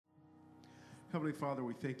Heavenly Father,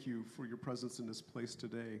 we thank you for your presence in this place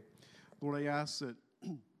today. Lord, I ask that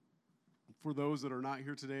for those that are not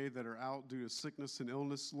here today, that are out due to sickness and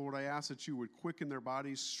illness, Lord, I ask that you would quicken their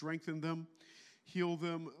bodies, strengthen them, heal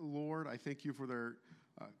them, Lord. I thank you for their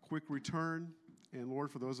quick return. And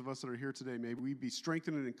Lord, for those of us that are here today, may we be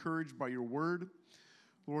strengthened and encouraged by your word.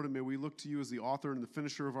 Lord, and may we look to you as the author and the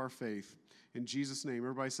finisher of our faith. In Jesus' name,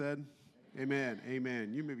 everybody said, amen.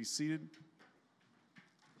 Amen. You may be seated.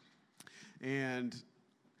 And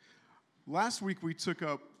last week we took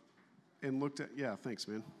up and looked at, thanks,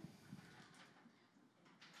 man.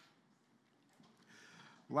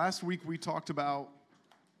 Last week we talked about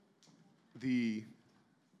in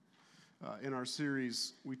our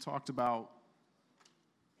series, we talked about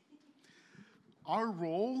our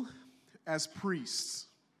role as priests,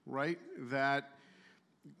 right? That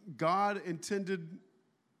God intended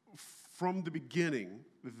from the beginning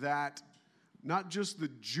that not just the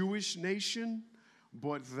Jewish nation,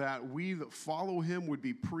 but that we that follow him would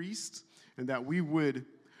be priests, and that we would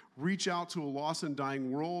reach out to a lost and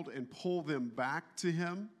dying world and pull them back to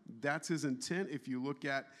him. That's his intent. If you look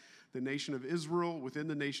at the nation of Israel, within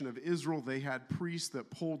the nation of Israel, they had priests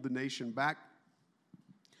that pulled the nation back.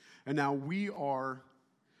 And now we are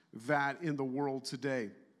that in the world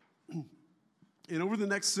today. And over the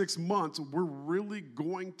next 6 months, we're really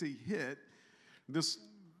going to hit this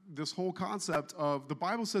whole concept of, the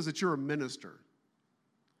Bible says that you're a minister.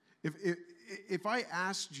 If I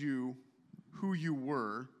asked you who you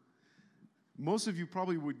were, most of you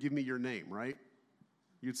probably would give me your name, right?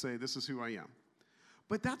 You'd say, this is who I am.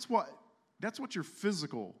 But that's what your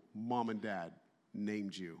physical mom and dad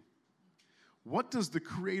named you. What does the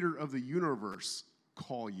creator of the universe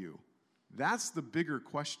call you? That's the bigger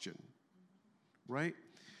question, right?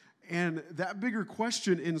 And that bigger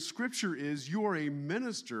question in Scripture is, you are a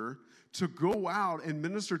minister to go out and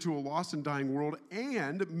minister to a lost and dying world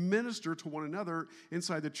and minister to one another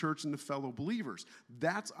inside the church and the fellow believers.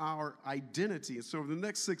 That's our identity. And so over the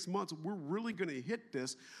next 6 months, we're really going to hit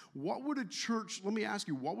this. What would a church, let me ask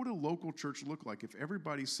you, what would a local church look like if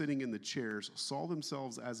everybody sitting in the chairs saw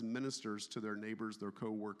themselves as ministers to their neighbors, their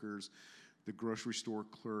co-workers, the grocery store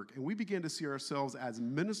clerk, and we began to see ourselves as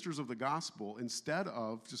ministers of the gospel instead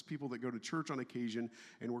of just people that go to church on occasion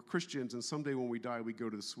and we're Christians, and someday when we die, we go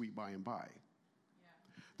to the sweet by and by.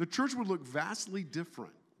 Yeah. The church would look vastly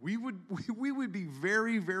different. We would be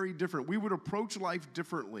very, very different. We would approach life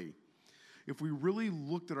differently if we really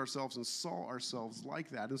looked at ourselves and saw ourselves like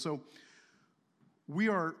that. And so we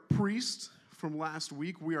are priests. From last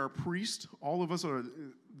week, we are priests. All of us are,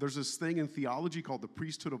 there's this thing in theology called the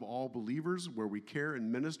priesthood of all believers, where we care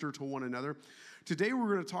and minister to one another. Today,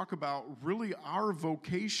 we're going to talk about really our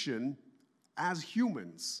vocation as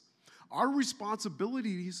humans, our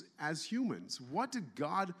responsibilities as humans. What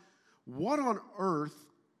on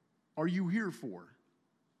earth are you here for?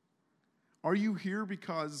 Are you here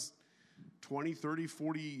because 20, 30,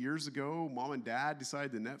 40 years ago, mom and dad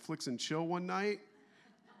decided to Netflix and chill one night?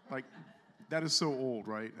 Like, that is so old,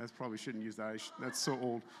 right? I probably shouldn't use that. That's so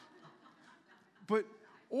old.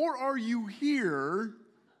 Or are you here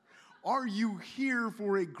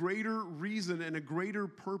for a greater reason and a greater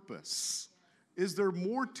purpose? Is there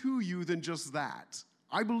more to you than just that?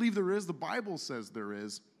 I believe there is. The Bible says there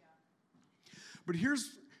is. But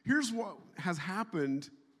here's what has happened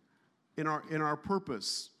in our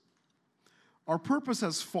purpose. Our purpose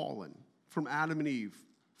has fallen from Adam and Eve.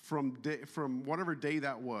 From whatever day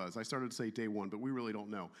that was. I started to say day one, but we really don't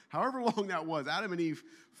know. However long that was, Adam and Eve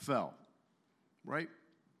fell, right?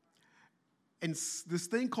 And this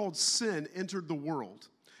thing called sin entered the world.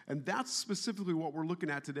 And that's specifically what we're looking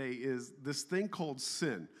at today, is this thing called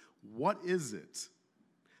sin. What is it?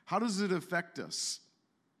 How does it affect us?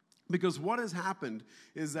 Because what has happened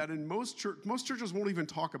is that in most churches won't even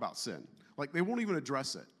talk about sin. Like, they won't even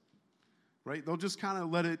address it, right? They'll just kind of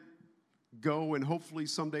let it go, and hopefully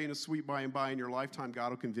someday in a sweet by and by in your lifetime,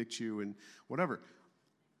 God will convict you and whatever.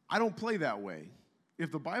 I don't play that way.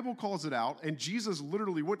 If the Bible calls it out, and Jesus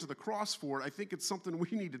literally went to the cross for it, I think it's something we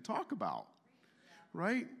need to talk about,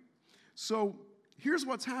 right? So here's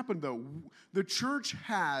what's happened, though. The church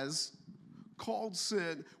has called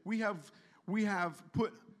sin. We have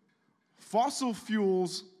put fossil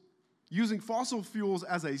fuels, using fossil fuels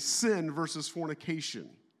as a sin versus fornication.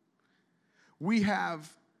 We have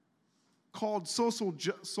called social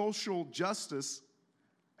justice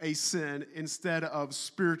a sin instead of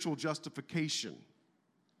spiritual justification.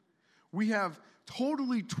 We have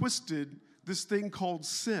totally twisted this thing called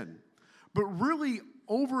sin. But really,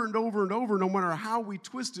 over and over and over, no matter how we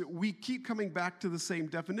twist it, we keep coming back to the same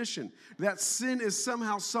definition. That sin is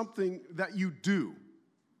somehow something that you do.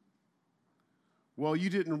 Well, you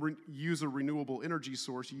didn't use a renewable energy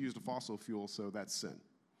source, you used a fossil fuel, so that's sin.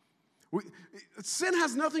 Sin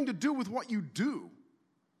has nothing to do with what you do.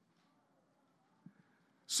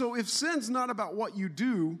 So if sin's not about what you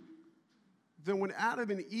do, then when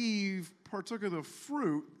Adam and Eve partook of the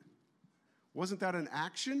fruit, wasn't that an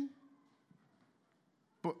action?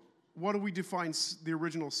 But what do we define the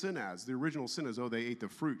original sin as? The original sin is, oh, they ate the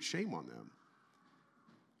fruit, shame on them.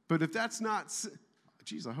 But if that's not,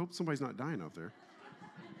 geez, I hope somebody's not dying out there.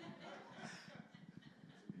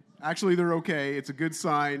 Actually, they're okay. It's a good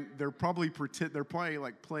sign. They're probably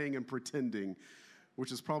like playing and pretending,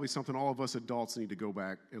 which is probably something all of us adults need to go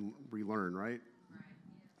back and relearn, right?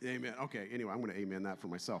 Right. Amen. Okay, anyway, I'm going to amen that for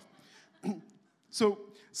myself. So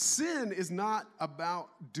sin is not about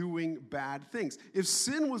doing bad things. If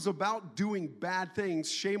sin was about doing bad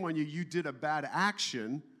things, shame on you, you did a bad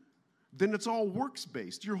action, then it's all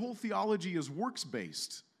works-based. Your whole theology is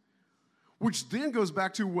works-based, which then goes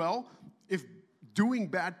back to, well, if doing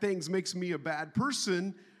bad things makes me a bad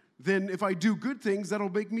person, then if I do good things, that'll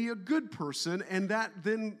make me a good person, and that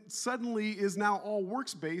then suddenly is now all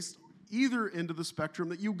works-based, either end of the spectrum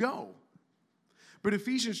that you go. But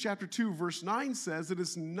Ephesians chapter 2, verse 9 says that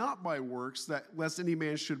it's not by works that lest any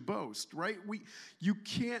man should boast, right? You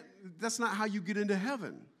can't, that's not how you get into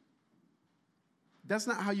heaven. That's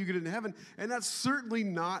not how you get into heaven, and that's certainly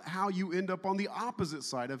not how you end up on the opposite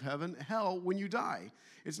side of heaven, hell, when you die.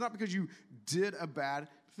 It's not because you did a bad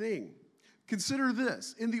thing. Consider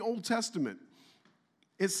this. In the Old Testament,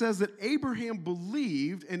 it says that Abraham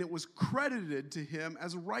believed, and it was credited to him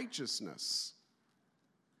as righteousness.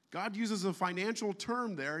 God uses a financial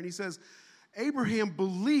term there, and he says, Abraham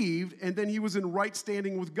believed, and then he was in right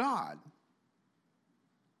standing with God.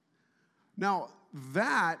 Now,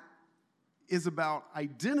 that is about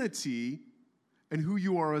identity and who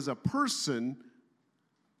you are as a person,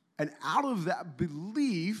 and out of that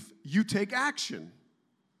belief, you take action.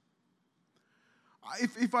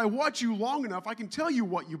 If I watch you long enough, I can tell you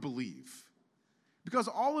what you believe, because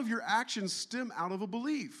all of your actions stem out of a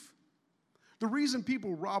belief. The reason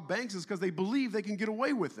people rob banks is because they believe they can get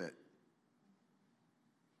away with it.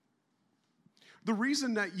 The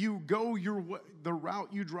reason that you go the route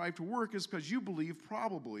you drive to work is because you believe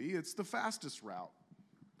probably it's the fastest route.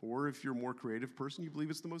 Or if you're a more creative person, you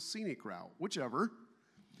believe it's the most scenic route, whichever.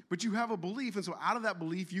 But you have a belief, and so out of that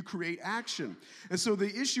belief, you create action. And so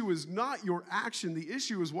the issue is not your action. The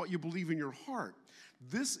issue is what you believe in your heart.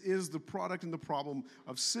 This is the product and the problem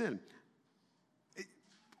of sin.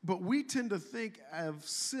 But we tend to think of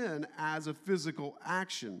sin as a physical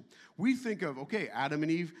action. We think of, okay, Adam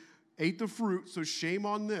and Eve ate the fruit, so shame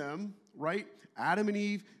on them, right? Adam and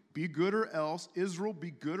Eve, be good or else. Israel, be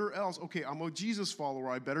good or else. Okay, I'm a Jesus follower.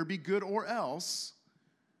 I better be good or else.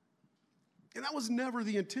 And that was never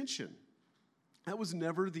the intention. That was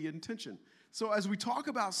never the intention. So as we talk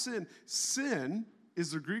about sin, sin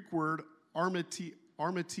is the Greek word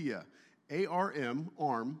armatia, A-R-M,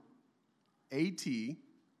 arm,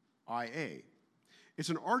 A-T-I-A. It's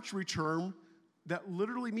an archery term that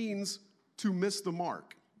literally means to miss the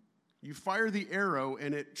mark. You fire the arrow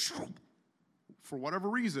and it, for whatever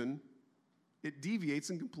reason, it deviates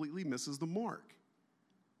and completely misses the mark.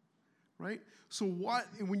 Right? So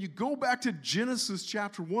when you go back to Genesis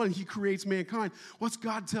chapter 1, he creates mankind. What's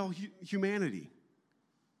God tell humanity?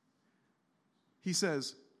 He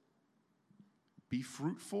says, be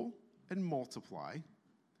fruitful and multiply,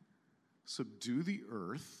 subdue the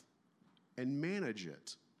earth, and manage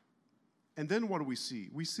it. And then what do we see?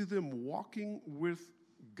 We see them walking with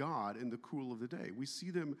God in the cool of the day. We see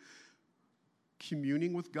them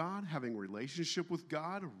communing with God, having a relationship with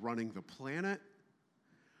God, running the planet.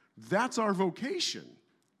 That's our vocation.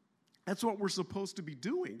 That's what we're supposed to be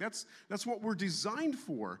doing. That's what we're designed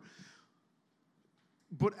for.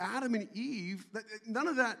 But Adam and Eve, none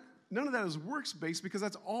of that is works-based, because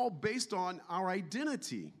that's all based on our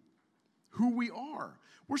identity, who we are.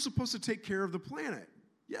 We're supposed to take care of the planet.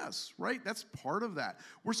 Yes, right? That's part of that.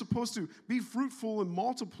 We're supposed to be fruitful and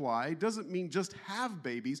multiply. Doesn't mean just have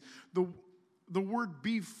babies. The word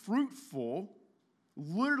be fruitful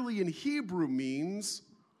literally in Hebrew means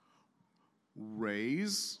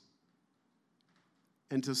raise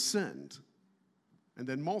and to send, and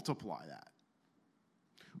then multiply that.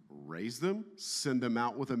 Raise them, send them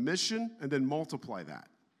out with a mission, and then multiply that,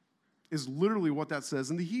 is literally what that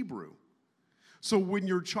says in the Hebrew. So when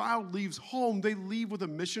your child leaves home, they leave with a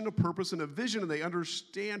mission, a purpose, and a vision, and they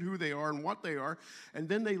understand who they are and what they are, and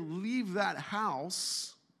then they leave that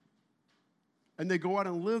house, and they go out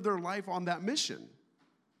and live their life on that mission.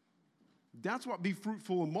 That's what be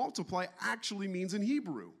fruitful and multiply actually means in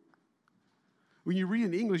Hebrew. When you read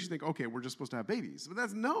in English, you think, okay, we're just supposed to have babies. But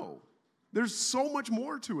that's no. There's so much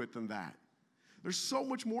more to it than that. There's so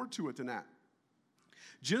much more to it than that.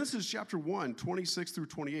 Genesis chapter 1, 26 through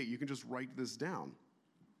 28, you can just write this down.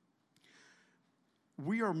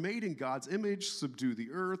 We are made in God's image, subdue the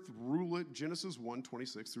earth, rule it, Genesis 1,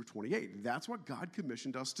 26 through 28. That's what God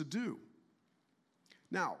commissioned us to do.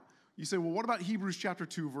 Now, you say, well, what about Hebrews chapter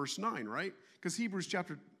 2, verse 9, right? Because Hebrews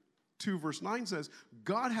chapter 2, verse 9 says,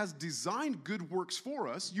 God has designed good works for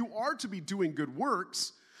us. You are to be doing good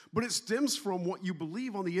works, but it stems from what you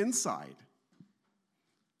believe on the inside,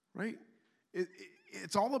 right?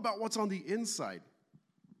 It's all about what's on the inside.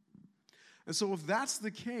 And so if that's the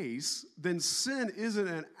case, then sin isn't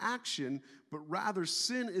an action, but rather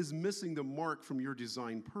sin is missing the mark from your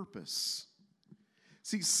design purpose.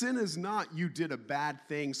 See, sin is not you did a bad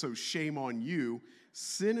thing, so shame on you.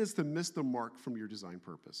 Sin is to miss the mark from your design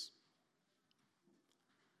purpose.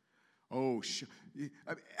 Oh,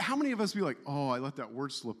 how many of us be like, oh, I let that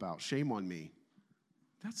word slip out. Shame on me.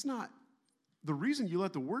 That's not. The reason you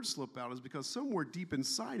let the word slip out is because somewhere deep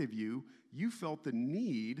inside of you, you felt the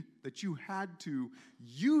need that you had to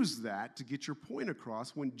use that to get your point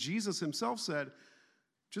across when Jesus himself said,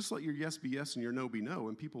 just let your yes be yes and your no be no,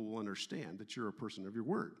 and people will understand that you're a person of your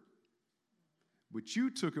word. But you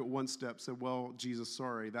took it one step, said, well, Jesus,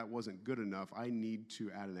 sorry, that wasn't good enough. I need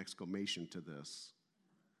to add an exclamation to this.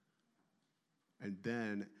 And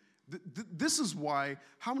then, this is why,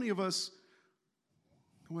 how many of us,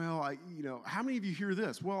 how many of you hear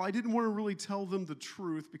this? Well, I didn't want to really tell them the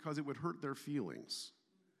truth because it would hurt their feelings.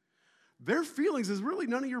 Their feelings is really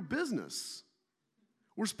none of your business.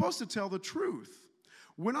 We're supposed to tell the truth.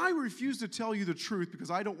 When I refuse to tell you the truth because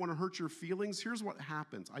I don't want to hurt your feelings, here's what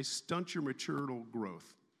happens. I stunt your material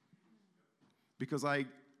growth because I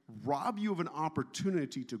rob you of an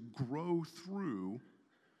opportunity to grow through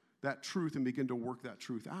that truth and begin to work that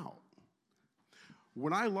truth out.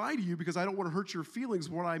 When I lie to you because I don't want to hurt your feelings,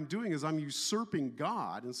 what I'm doing is I'm usurping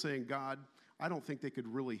God and saying, God, I don't think they could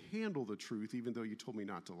really handle the truth even though you told me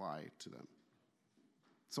not to lie to them.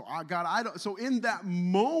 So in that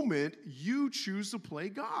moment, you choose to play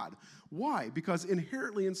God. Why? Because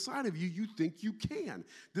inherently inside of you, you think you can.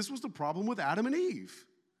 This was the problem with Adam and Eve.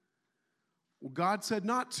 Well, God said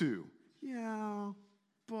not to. Yeah,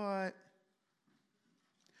 but...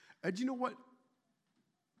 And you know what?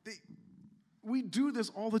 We do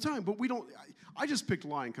this all the time, but we don't. I just picked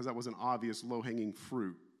lying because that was an obvious low-hanging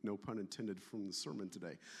fruit, no pun intended, from the sermon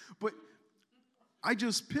today. But I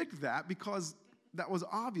just picked that because that was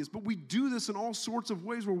obvious. But we do this in all sorts of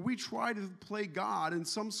ways where we try to play God in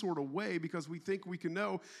some sort of way because we think we can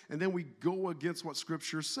know, and then we go against what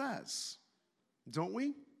Scripture says. Don't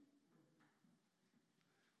we?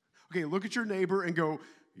 Okay, look at your neighbor and go,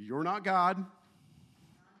 you're not God.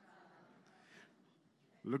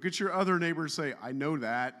 Look at your other neighbor and say, I know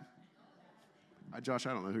that. Josh,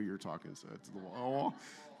 I don't know who you're talking to. To the wall.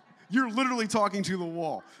 You're literally talking to the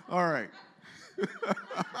wall. All right.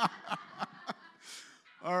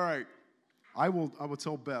 All right. I will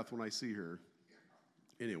tell Beth when I see her.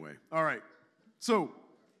 Anyway. All right. So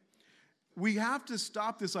we have to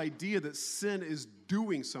stop this idea that sin is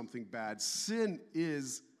doing something bad. Sin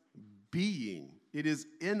is being. It is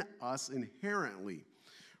in us inherently,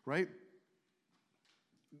 right?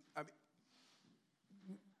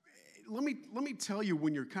 Let me tell you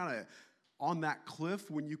when you're kind of on that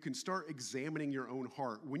cliff, when you can start examining your own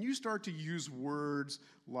heart. When you start to use words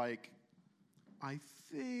like, I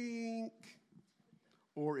think,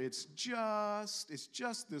 or it's just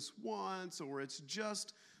this once, or it's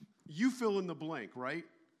just, you fill in the blank, right?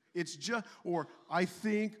 It's just, or I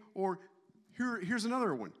think, or here's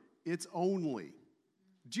another one. It's only.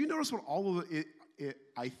 Do you notice what all of it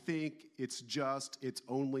I think, it's just, it's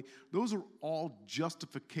only. Those are all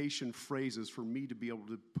justification phrases for me to be able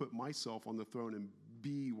to put myself on the throne and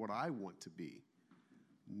be what I want to be,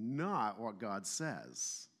 not what God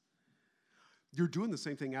says. You're doing the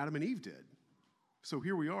same thing Adam and Eve did. So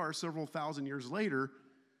here we are, several thousand years later,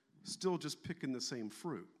 still just picking the same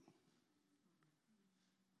fruit.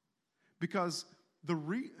 Because the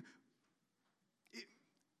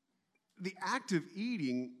act of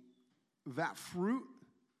eating that fruit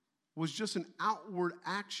was just an outward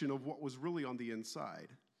action of what was really on the inside.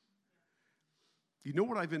 You know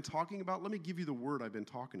what I've been talking about? Let me give you the word I've been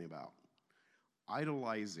talking about.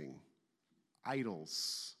 Idolizing.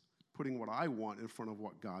 Idols. Putting what I want in front of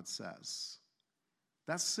what God says.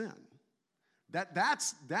 That's sin.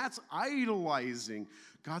 That's idolizing.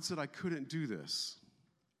 God said I couldn't do this.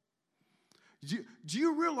 Do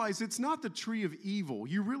you realize it's not the tree of evil?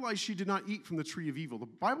 You realize she did not eat from the tree of evil. The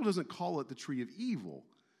Bible doesn't call it the tree of evil.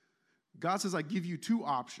 God says, I give you two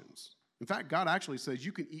options. In fact, God actually says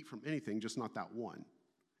you can eat from anything, just not that one.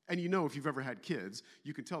 And you know, if you've ever had kids,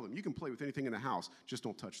 you can tell them, you can play with anything in the house, just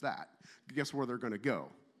don't touch that. Guess where they're going to go?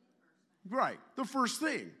 Right, the first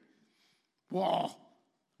thing. Whoa,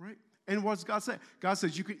 right? And what does God say? God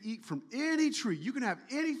says you can eat from any tree. You can have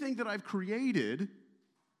anything that I've created.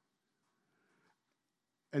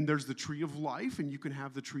 And there's the tree of life, and you can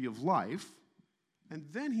have the tree of life. And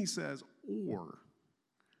then he says, or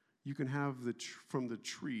you can have from the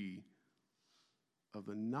tree of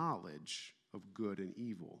the knowledge of good and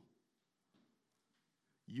evil.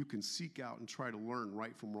 You can seek out and try to learn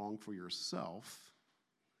right from wrong for yourself.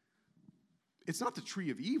 It's not the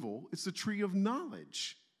tree of evil, it's the tree of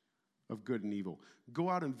knowledge of good and evil. Go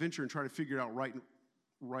out and venture and try to figure out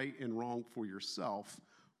right and wrong for yourself,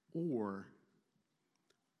 or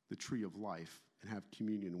the tree of life and have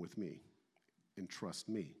communion with me and trust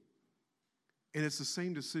me. And it's the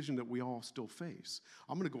same decision that we all still face.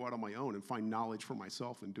 I'm going to go out on my own and find knowledge for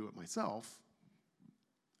myself and do it myself.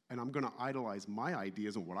 And I'm going to idolize my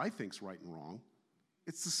ideas and what I think's right and wrong.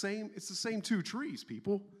 It's the same two trees,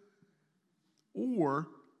 people. Or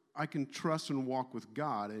I can trust and walk with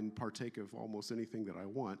God and partake of almost anything that I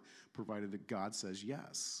want, provided that God says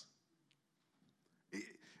yes.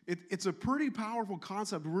 It's a pretty powerful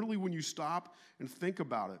concept, really, when you stop and think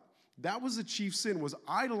about it. That was the chief sin, was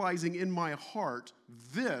idolizing in my heart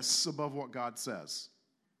this above what God says.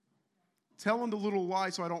 Telling the little lie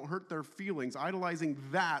so I don't hurt their feelings, idolizing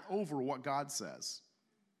that over what God says.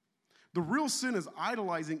 The real sin is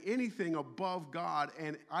idolizing anything above God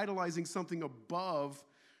and idolizing something above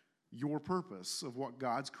your purpose of what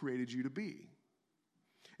God's created you to be.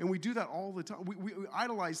 And we do that all the time. We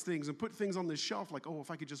idolize things and put things on the shelf like, oh, if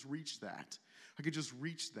I could just reach that. I could just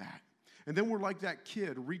reach that. And then we're like that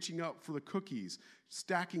kid reaching up for the cookies,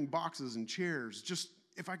 stacking boxes and chairs. Just,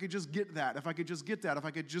 if I could just get that, if I could just get that, if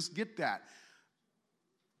I could just get that.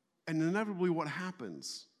 And inevitably what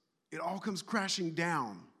happens? It all comes crashing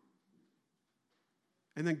down.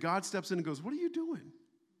 And then God steps in and goes, what are you doing?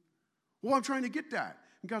 Well, I'm trying to get that.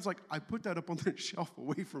 And God's like, I put that up on the shelf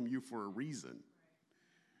away from you for a reason.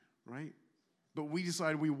 Right? But we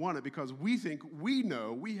decide we want it because we think we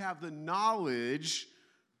know, we have the knowledge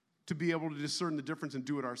to be able to discern the difference and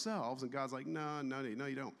do it ourselves. And God's like, no,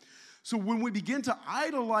 you don't. So when we begin to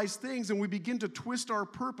idolize things and we begin to twist our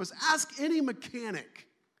purpose, ask any mechanic.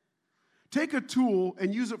 Take a tool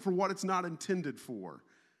and use it for what it's not intended for.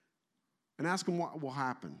 And ask them what will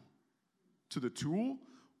happen to the tool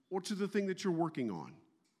or to the thing that you're working on.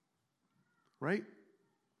 Right?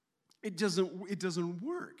 It doesn't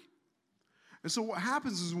work. And so what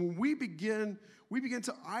happens is when we begin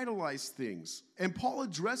to idolize things. And Paul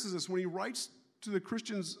addresses this when he writes to the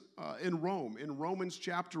Christians in Rome, in Romans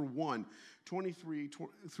chapter 1, 23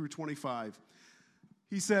 through 25.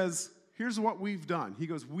 He says, here's what we've done. He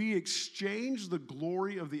goes, we exchanged the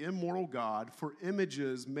glory of the immortal God for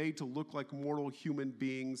images made to look like mortal human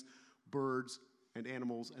beings, birds, and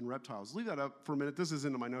animals, and reptiles. Leave that up for a minute. This is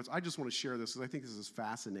in my notes. I just want to share this because I think this is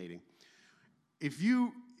fascinating. If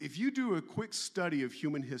you do a quick study of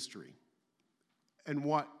human history and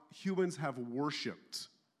what humans have worshipped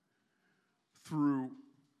through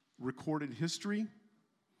recorded history,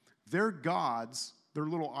 their gods, their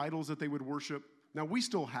little idols that they would worship. Now, we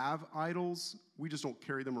still have idols. We just don't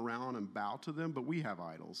carry them around and bow to them, but we have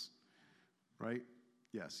idols, right?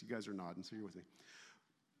 Yes, you guys are nodding, so you're with me.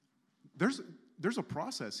 There's a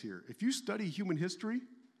process here. If you study human history,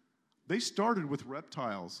 they started with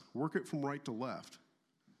reptiles. Work it from right to left.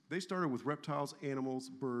 They started with reptiles, animals,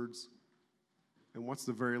 birds, and what's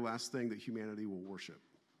the very last thing that humanity will worship?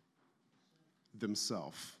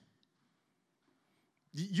 Themselves.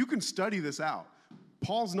 You can study this out.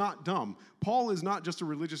 Paul's not dumb. Paul is not just a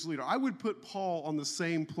religious leader. I would put Paul on the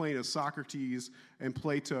same plane as Socrates and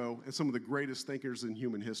Plato and some of the greatest thinkers in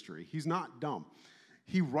human history. He's not dumb.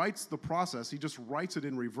 He writes the process. He just writes it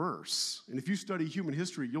in reverse. And if you study human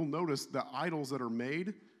history, you'll notice the idols that are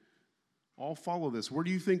made all follow this. Where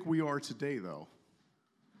do you think we are today, though?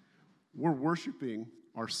 We're worshiping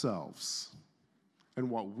ourselves and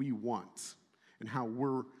what we want and how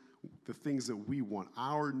we're the things that we want,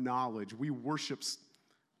 our knowledge. We worship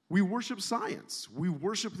science. We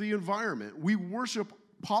worship the environment. We worship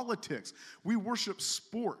politics. We worship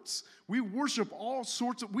sports. We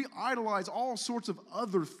idolize all sorts of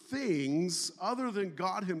other things other than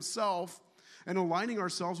God himself and aligning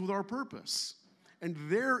ourselves with our purpose. And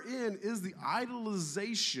therein is the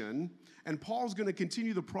idolization, and Paul's going to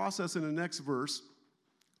continue the process in the next verse,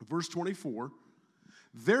 verse 24.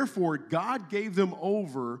 Therefore, God gave them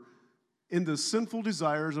over in the sinful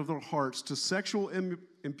desires of their hearts to sexual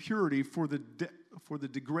impurity for the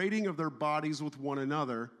degrading of their bodies with one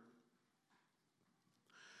another.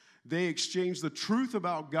 They exchanged the truth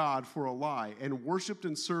about God for a lie and worshiped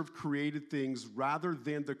and served created things rather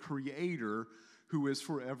than the Creator, who is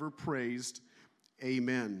forever praised.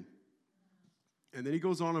 Amen. And then he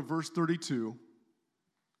goes on in verse 32.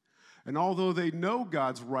 And although they know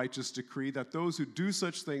God's righteous decree that those who do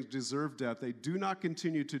such things deserve death, they do not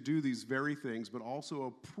continue to do these very things, but also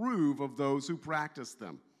approve of those who practice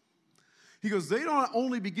them. He goes, they don't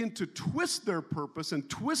only begin to twist their purpose and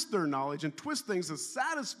twist their knowledge and twist things to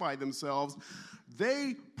satisfy themselves,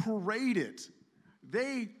 they parade it.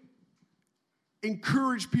 They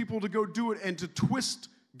encourage people to go do it and to twist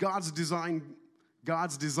God's design.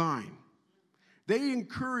 They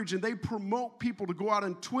encourage and they promote people to go out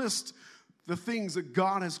and twist the things that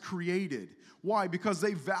God has created. Why? Because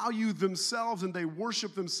they value themselves and they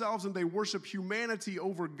worship humanity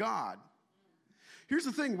over God. Here's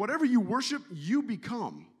the thing, whatever you worship, you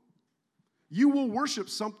become. You will worship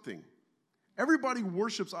something. Everybody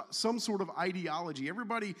worships some sort of ideology.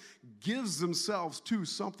 Everybody gives themselves to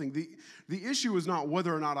something. The issue is not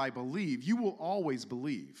whether or not I believe. You will always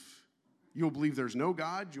believe. You'll believe there's no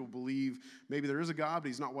God. You'll believe maybe there is a God, but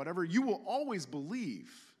he's not whatever. You will always believe.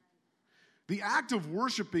 The act of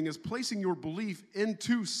worshiping is placing your belief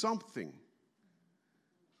into something.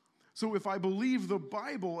 So if I believe the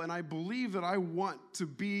Bible and I believe that I want to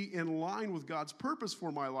be in line with God's purpose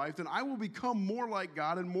for my life, then I will become more like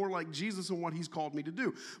God and more like Jesus and what he's called me to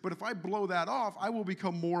do. But if I blow that off, I will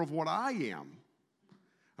become more of what I am.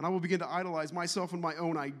 And I will begin to idolize myself and my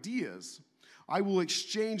own ideas. I will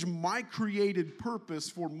exchange my created purpose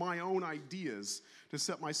for my own ideas to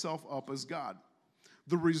set myself up as God.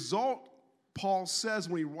 The result, Paul says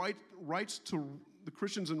when he writes to the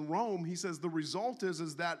Christians in Rome, he says the result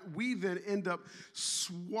is that we then end up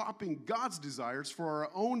swapping God's desires for our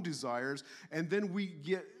own desires, and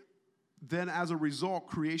then as a result,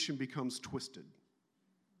 creation becomes twisted.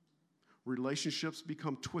 Relationships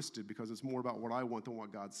become twisted because it's more about what I want than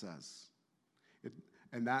what God says.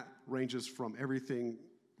 And that ranges from everything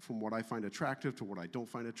from what I find attractive to what I don't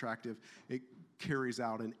find attractive. It carries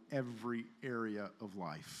out in every area of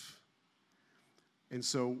life. And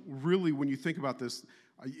so really when you think about this,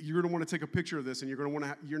 you're going to want to take a picture of this, and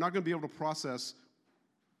you're not going to be able to process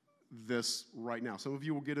this right now. Some of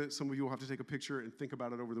you will get it. Some of you will have to take a picture and think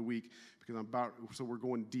about it over the week because so we're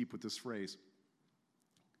going deep with this phrase.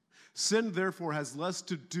 Sin, therefore, has less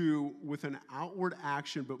to do with an outward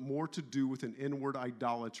action, but more to do with an inward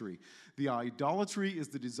idolatry. The idolatry is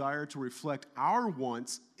the desire to reflect our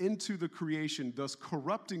wants into the creation, thus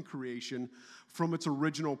corrupting creation from its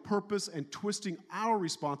original purpose and twisting our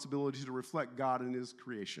responsibility to reflect God in his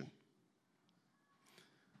creation.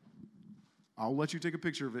 I'll let you take a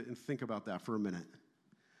picture of it and think about that for a minute.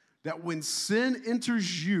 That when sin enters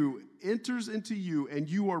into you, and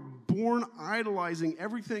you are born idolizing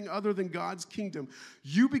everything other than God's kingdom,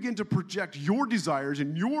 you begin to project your desires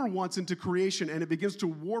and your wants into creation, and it begins to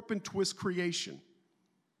warp and twist creation.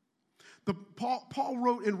 Paul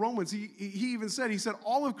wrote in Romans, he even said,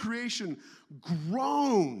 all of creation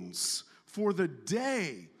groans for the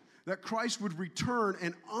day that Christ would return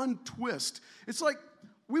and untwist. It's like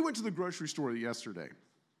we went to the grocery store yesterday.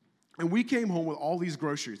 And we came home with all these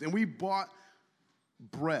groceries, and we bought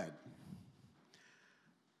bread.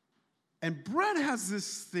 And bread has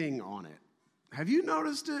this thing on it. Have you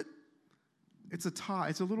noticed it? It's a tie.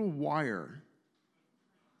 It's a little wire.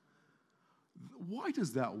 Why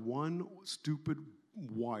does that one stupid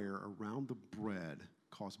wire around the bread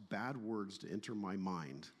cause bad words to enter my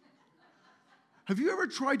mind? Have you ever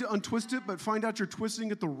tried to untwist it but find out you're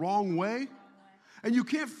twisting it the wrong way? And you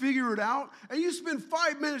can't figure it out, and you spend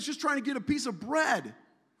 5 minutes just trying to get a piece of bread.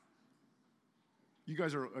 You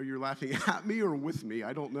guys are you laughing at me or with me?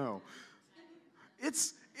 I don't know.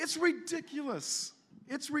 It's ridiculous.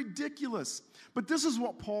 It's ridiculous. But this is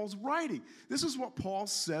what Paul's writing. This is what Paul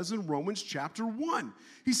says in Romans chapter 1.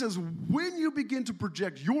 He says, when you begin to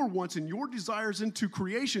project your wants and your desires into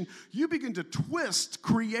creation, you begin to twist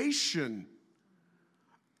creation.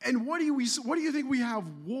 And what do you think we have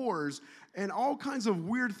wars and all kinds of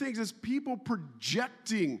weird things? It's people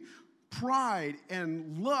projecting pride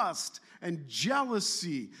and lust and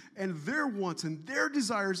jealousy and their wants and their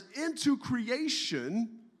desires into creation,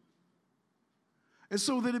 and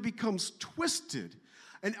so that it becomes twisted.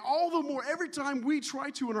 And all the more, every time we try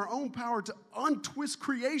to, in our own power, to untwist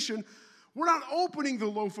creation, we're not opening the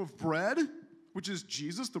loaf of bread, which is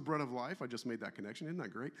Jesus, the bread of life. I just made that connection. Isn't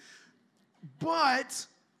that great? But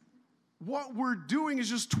what we're doing is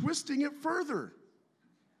just twisting it further.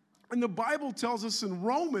 And the Bible tells us in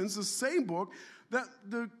Romans, the same book, that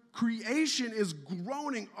the creation is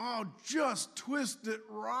groaning. Oh, just twist it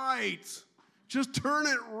right. Just turn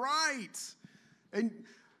it right. And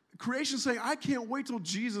creation's saying, I can't wait till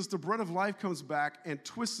Jesus, the bread of life, comes back and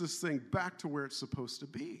twists this thing back to where it's supposed to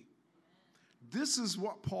be. This is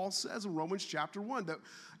what Paul says in Romans chapter 1, that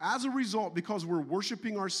as a result, because we're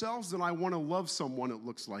worshiping ourselves, then I want to love someone that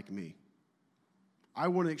looks like me. I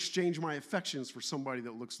want to exchange my affections for somebody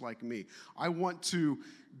that looks like me. I want to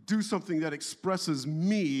do something that expresses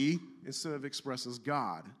me instead of expresses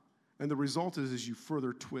God. And the result is you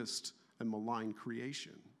further twist and malign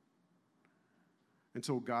creation.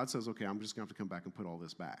 Until God says, okay, I'm just going to have to come back and put all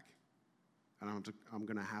this back. And I'm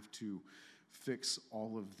going to have to fix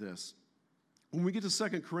all of this. When we get to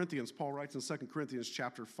 2 Corinthians, Paul writes in 2 Corinthians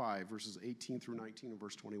chapter 5, verses 18 through 19 and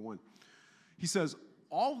verse 21. He says,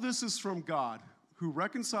 all this is from God, who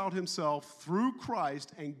reconciled himself through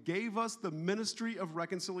Christ and gave us the ministry of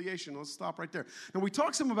reconciliation. Let's stop right there. Now, we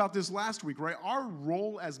talked some about this last week, right? Our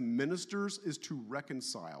role as ministers is to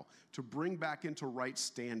reconcile, to bring back into right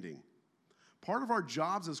standing. Part of our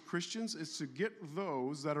jobs as Christians is to get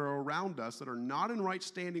those that are around us that are not in right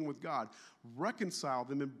standing with God, reconcile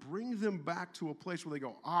them and bring them back to a place where they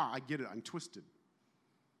go, I get it, I'm twisted.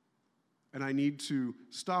 And I need to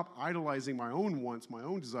stop idolizing my own wants, my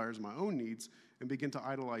own desires, my own needs, and begin to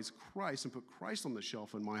idolize Christ and put Christ on the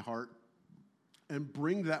shelf in my heart and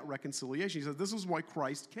bring that reconciliation. He says, this is why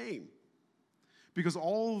Christ came. Because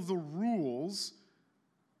all of the rules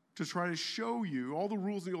to try to show you, all the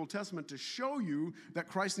rules in the Old Testament to show you that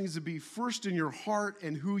Christ needs to be first in your heart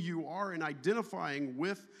and who you are and identifying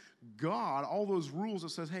with God, all those rules that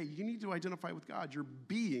says, hey, you need to identify with God. Your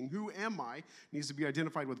being, who am I, needs to be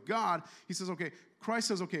identified with God. He says, okay, Christ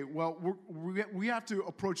says, okay, well, we have to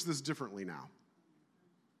approach this differently now.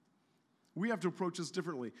 We have to approach this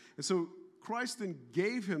differently. And so Christ then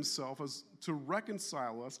gave himself as to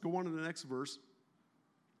reconcile us. Go on to the next verse.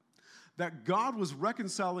 That God was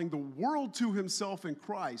reconciling the world to himself in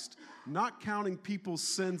Christ, not counting people's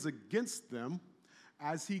sins against them,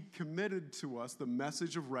 as he committed to us the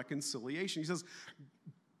message of reconciliation. He says,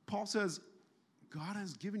 Paul says, God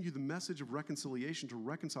has given you the message of reconciliation to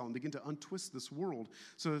reconcile and begin to untwist this world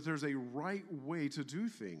so that there's a right way to do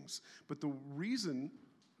things. But the reason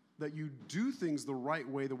that you do things the right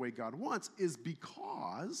way, the way God wants, is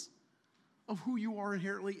because of who you are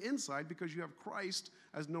inherently inside, because you have Christ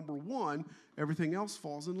as number one. Everything else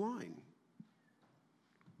falls in line.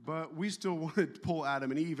 But we still want to pull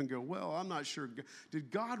Adam and Eve and go, well, I'm not sure.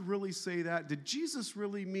 Did God really say that? Did Jesus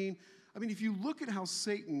really mean? I mean, if you look at how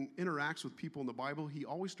Satan interacts with people in the Bible, he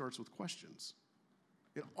always starts with questions.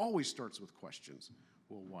 It always starts with questions.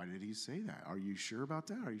 Well, why did he say that? Are you sure about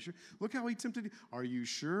that? Are you sure? Look how he tempted you. Are you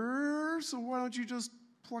sure? So why don't you just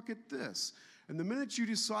pluck at this? And the minute you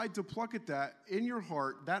decide to pluck at that in your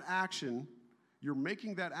heart, that action, you're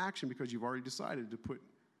making that action because you've already decided to put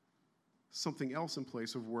something else in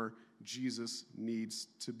place of where Jesus needs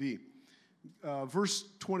to be. Verse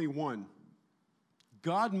 21,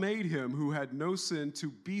 God made him who had no sin to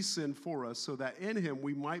be sin for us, so that in him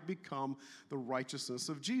we might become the righteousness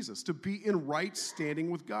of Jesus, to be in right standing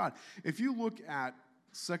with God. If you look at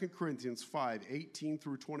 2 Corinthians 5, 18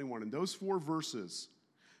 through 21, in those 4 verses,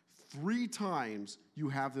 3 times you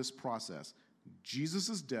have this process.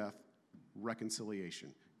 Jesus' death,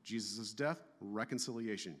 reconciliation. Jesus' death,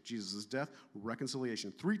 reconciliation. Jesus' death,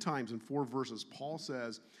 reconciliation. 3 times in 4 verses, Paul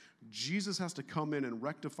says Jesus has to come in and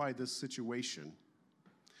rectify this situation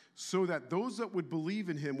so that those that would believe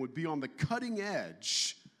in him would be on the cutting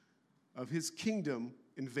edge of his kingdom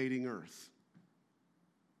invading earth.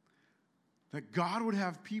 That God would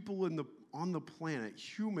have people on the planet,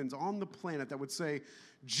 humans on the planet, that would say,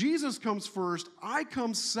 Jesus comes first, I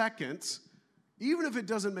come second, even if it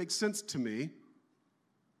doesn't make sense to me,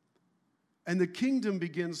 and the kingdom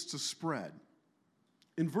begins to spread.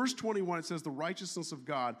 In verse 21, it says the righteousness of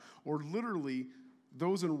God, or literally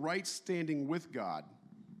those in right standing with God,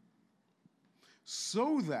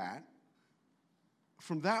 so that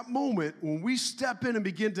from that moment, when we step in and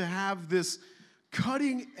begin to have this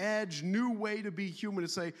cutting edge new way to be human, to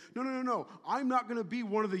say, no, I'm not going to be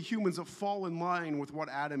one of the humans that fall in line with what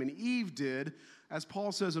Adam and Eve did. As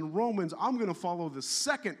Paul says in Romans, I'm going to follow the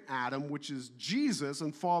second Adam, which is Jesus,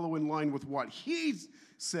 and follow in line with what he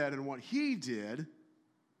said and what he did,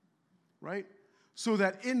 right? So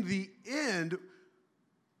that in the end,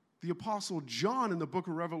 the Apostle John in the book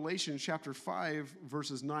of Revelation, chapter 5,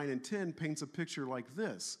 verses 9 and 10, paints a picture like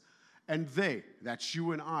this. And they, that's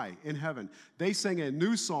you and I, in heaven, they sang a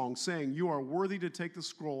new song saying, you are worthy to take the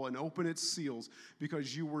scroll and open its seals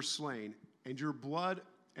because you were slain, and your blood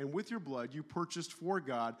and with your blood you purchased for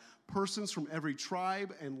God persons from every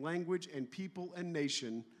tribe and language and people and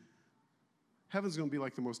nation. Heaven's going to be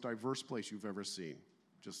like the most diverse place you've ever seen.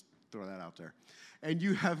 Just throw that out there. And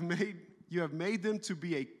you have made them to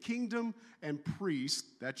be a kingdom and priests,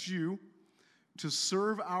 that's you, to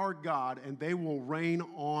serve our God, and they will reign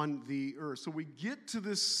on the earth. So we get to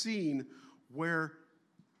this scene where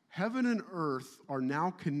heaven and earth are now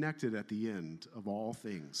connected at the end of all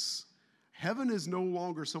things. Heaven is no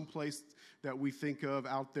longer some place that we think of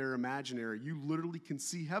out there imaginary. You literally can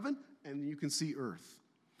see heaven and you can see earth.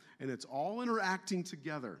 And it's all interacting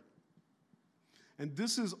together. And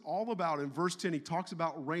this is all about, in verse 10, he talks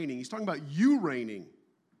about reigning. He's talking about you reigning.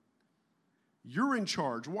 You're in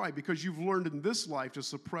charge. Why? Because you've learned in this life to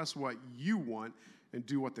suppress what you want and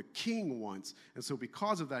do what the king wants. And so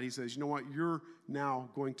because of that, he says, you know what? You're now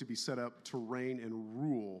going to be set up to reign and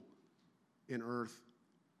rule in earth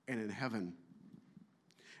and in heaven.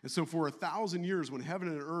 And so for 1,000 years, when heaven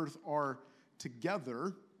and earth are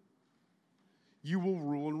together, you will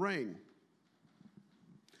rule and reign.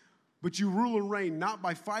 But you rule and reign not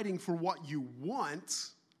by fighting for what you want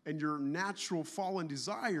and your natural fallen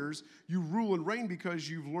desires. You rule and reign because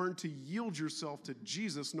you've learned to yield yourself to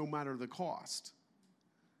Jesus no matter the cost.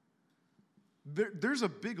 There's a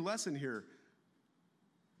big lesson here.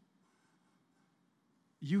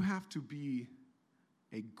 You have to be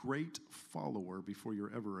a great follower before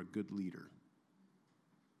you're ever a good leader.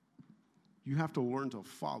 You have to learn to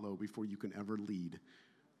follow before you can ever lead.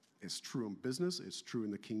 It's true in business. It's true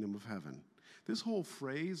in the kingdom of heaven. This whole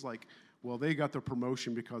phrase, like, well, they got their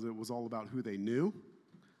promotion because it was all about who they knew.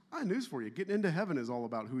 I have news for you. Getting into heaven is all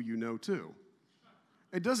about who you know, too.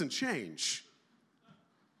 It doesn't change.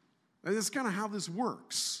 And that's kind of how this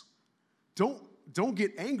works. Don't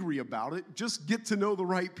get angry about it. Just get to know the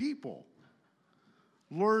right people.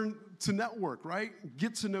 Learn to network, right?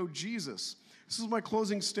 Get to know Jesus. This is my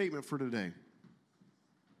closing statement for today.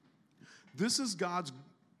 This is God's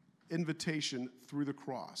invitation through the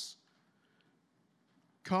cross.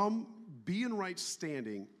 Come, be in right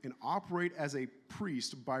standing, and operate as a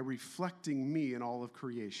priest by reflecting me in all of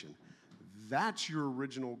creation. That's your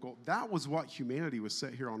original goal. That was what humanity was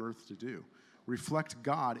set here on earth to do. Reflect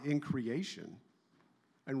God in creation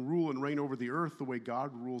and rule and reign over the earth the way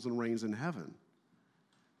God rules and reigns in heaven.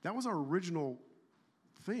 That was our original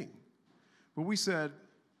thing. But we said,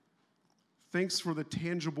 thanks for the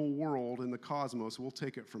tangible world and the cosmos. We'll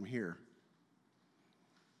take it from here.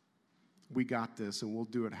 We got this, and we'll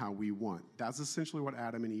do it how we want. That's essentially what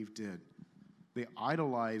Adam and Eve did. They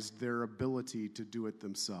idolized their ability to do it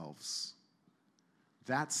themselves.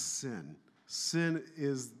 That's sin. Sin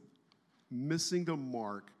is missing the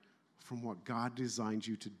mark from what God designed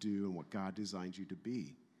you to do and what God designed you to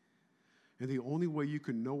be. And the only way you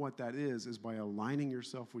can know what that is by aligning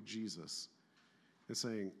yourself with Jesus and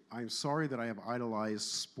saying, I'm sorry that I have idolized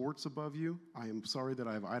sports above you. I am sorry that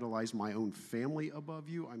I have idolized my own family above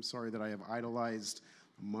you. I'm sorry that I have idolized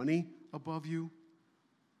money above you.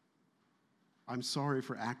 I'm sorry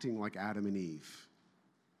for acting like Adam and Eve.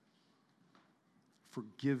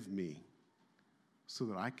 Forgive me so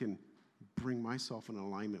that I can bring myself in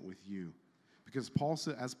alignment with you. Because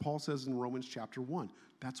as Paul says in Romans chapter 1,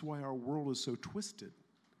 that's why our world is so twisted.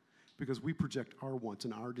 Because we project our wants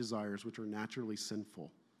and our desires, which are naturally sinful,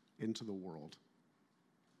 into the world.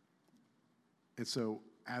 And so,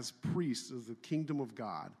 as priests of the kingdom of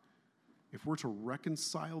God, if we're to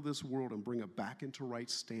reconcile this world and bring it back into right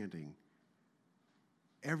standing,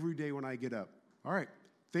 every day when I get up, all right,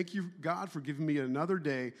 thank you, God, for giving me another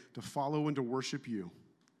day to follow and to worship you.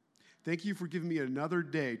 Thank you for giving me another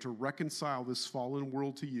day to reconcile this fallen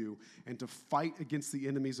world to you and to fight against the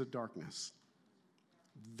enemies of darkness.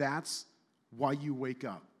 That's why you wake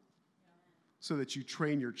up, so that you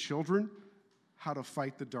train your children how to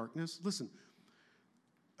fight the darkness. Listen,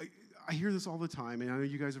 I hear this all the time, and I know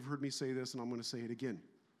you guys have heard me say this, and I'm going to say it again.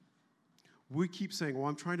 We keep saying, well,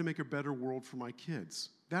 I'm trying to make a better world for my kids.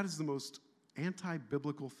 That is the most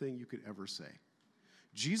anti-biblical thing you could ever say.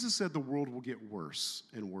 Jesus said the world will get worse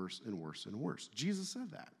and worse and worse and worse. Jesus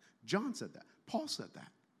said that. John said that. Paul said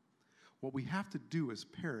that. What we have to do as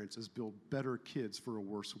parents is build better kids for a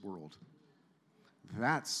worse world.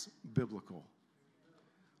 That's biblical.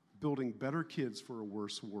 Building better kids for a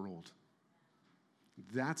worse world.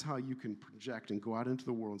 That's how you can project and go out into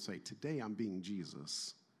the world and say, today I'm being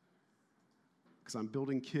Jesus. Because I'm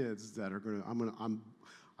building kids that are going to, I'm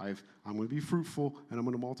going to be fruitful, and I'm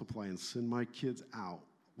going to multiply and send my kids out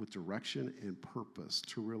with direction and purpose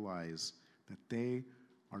to realize that they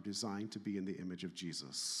are designed to be in the image of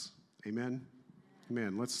Jesus. Amen?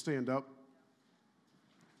 Amen. Let's stand up.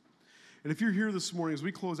 And if you're here this morning, as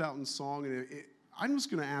we close out in song, and I'm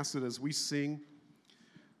just going to ask that as we sing,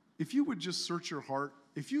 if you would just search your heart,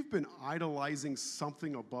 if you've been idolizing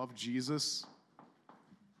something above Jesus,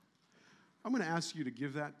 I'm going to ask you to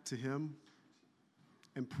give that to him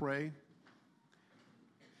and pray.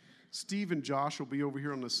 Steve and Josh will be over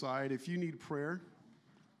here on the side. If you need prayer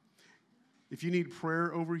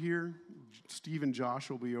over here, Steve and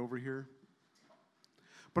Josh will be over here.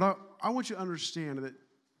 But I want you to understand that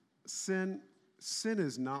sin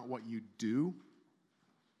is not what you do.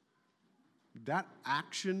 That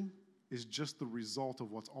action is just the result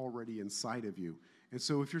of what's already inside of you. And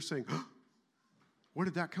so if you're saying, oh, where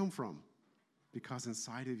did that come from? Because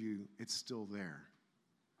inside of you, it's still there.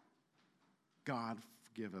 God,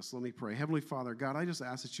 forgive us. Let me pray. Heavenly Father, God, I just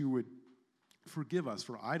ask that you would forgive us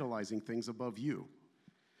for idolizing things above you.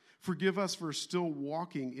 Forgive us for still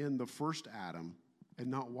walking in the first Adam and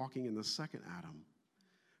not walking in the second Adam.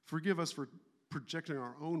 Forgive us for projecting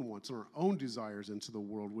our own wants and our own desires into the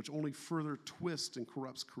world, which only further twists and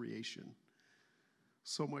corrupts creation.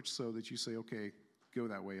 So much so that you say, okay, go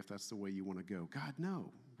that way if that's the way you want to go. God,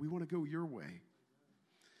 no, we want to go your way.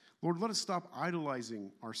 Lord, let us stop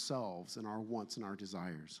idolizing ourselves and our wants and our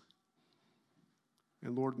desires.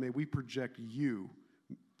 And Lord, may we project you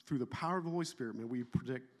through the power of the Holy Spirit. May we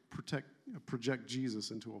project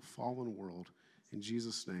Jesus into a fallen world. In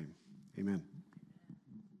Jesus' name, amen.